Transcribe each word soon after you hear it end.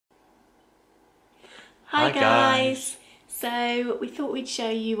Hi guys! So we thought we'd show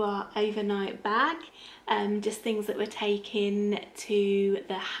you our overnight bag, just things that we're taking to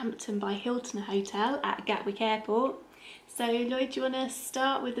the Hampton by Hilton hotel at Gatwick Airport. So Lloyd, do you want to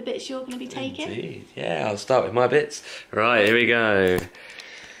start with the bits you're going to be taking? Indeed, yeah, I'll start with my bits. Right, here we go.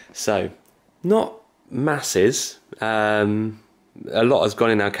 So, not masses. A lot has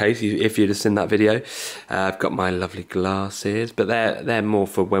gone in our case, if you'd have seen that video. I've got my lovely glasses, but they're more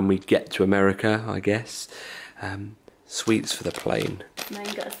for when we get to America, I guess. Sweets for the plane. Simone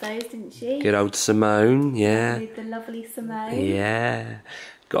got us those, didn't she? Good old Simone, yeah. With the lovely Simone. Yeah.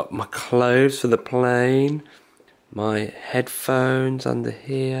 Got my clothes for the plane. My headphones under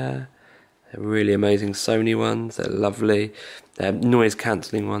here. They're really amazing Sony ones. They're lovely. They're noise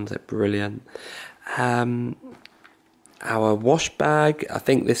cancelling ones. They're brilliant. Our wash bag. I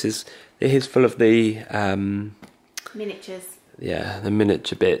think it is full of the miniatures. Yeah, the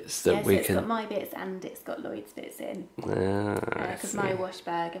miniature bits that we can. It's got my bits and it's got Lloyd's bits in. Because my wash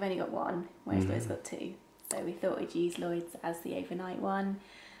bag, I've only got one, whereas Lloyd's got two. So we thought we'd use Lloyd's as the overnight one,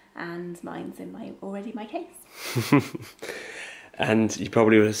 and mine's in my case. And you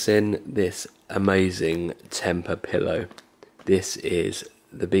probably would have seen this amazing Temper pillow. This is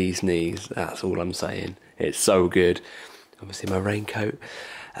the bee's knees. That's all I'm saying. It's so good. Obviously my raincoat.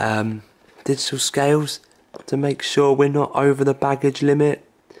 Digital scales to make sure we're not over the baggage limit.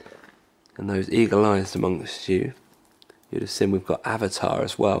 And those eagle eyes amongst you, you'd have seen we've got Avatar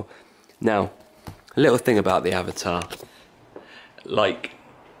as well. Now, a little thing about the Avatar. Like,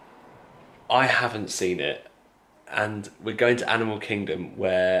 I haven't seen it, and we're going to Animal Kingdom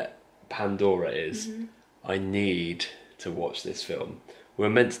where Pandora is. I need to watch this film. We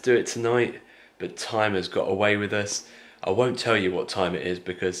were meant to do it tonight, but time has got away with us. I won't tell you what time it is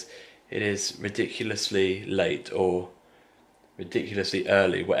because it is ridiculously late or ridiculously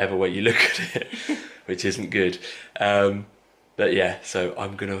early, whatever way you look at it, which isn't good. But yeah, so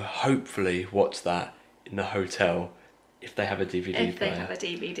I'm going to hopefully watch that in the hotel if they have a DVD player. If they have a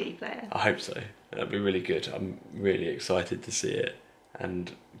DVD player. I hope so. That'd be really good. I'm really excited to see it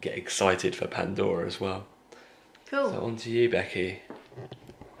and get excited for Pandora as well. Cool. So on to you, Becky.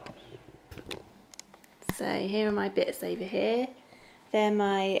 So here are my bits over here. They're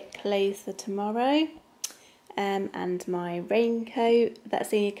my clothes for tomorrow, and my raincoat. That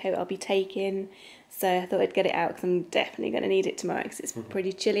senior coat I'll be taking, so I thought I'd get it out because I'm definitely going to need it tomorrow because it's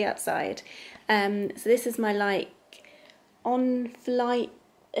pretty chilly outside. So this is my on-flight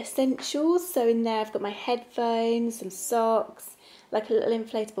essentials. So in there I've got my headphones, some socks, like a little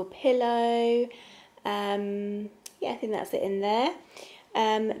inflatable pillow. Yeah, I think that's it in there.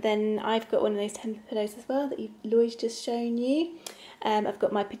 Then I've got one of those Temper pillows as well that Lloyd's just shown you. I've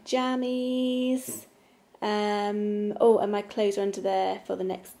got my pyjamas. And my clothes are under there for the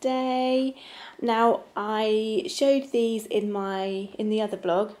next day. Now I showed these in the other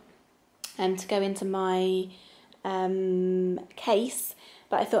vlog, to go into my case,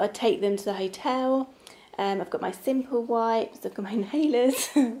 but I thought I'd take them to the hotel. I've got my simple wipes. I've got my inhalers.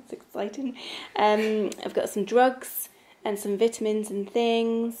 It's exciting. I've got some drugs and some vitamins and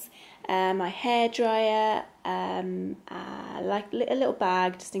things, my hairdryer, like a little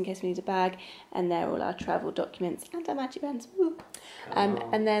bag just in case we need a bag, and there are all our travel documents and our magic bands.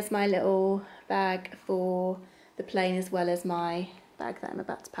 And there's my little bag for the plane as well as my bag that I'm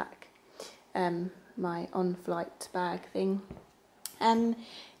about to pack, my on-flight bag thing.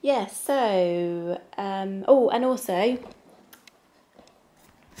 Yeah, so, oh, and also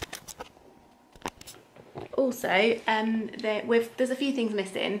there's a few things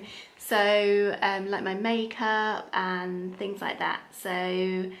missing, so like my makeup and things like that,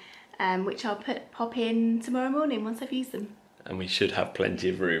 so which I'll pop in tomorrow morning once I've used them. And we should have plenty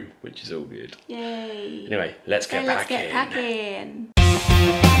of room, which is all good. Yay! Anyway, let's get packing.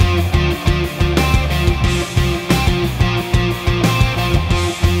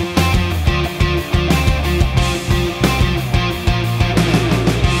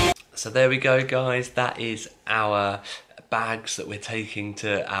 So there we go, guys. That is our bags that we're taking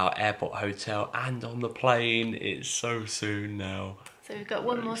to our airport hotel and on the plane. It's so soon now. So we've got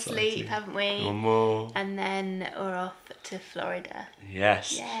one more sleep, haven't we? One more. And then we're off to Florida.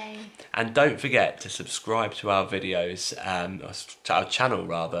 Yes. Yay. And don't forget to subscribe to our videos, to our channel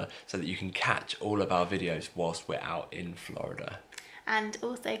rather, so that you can catch all of our videos whilst we're out in Florida. And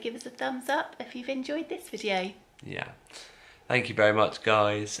also give us a thumbs up if you've enjoyed this video. Yeah. Thank you very much,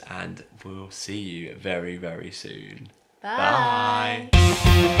 guys, and we'll see you very, very soon. Bye.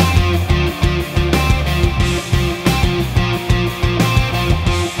 Bye.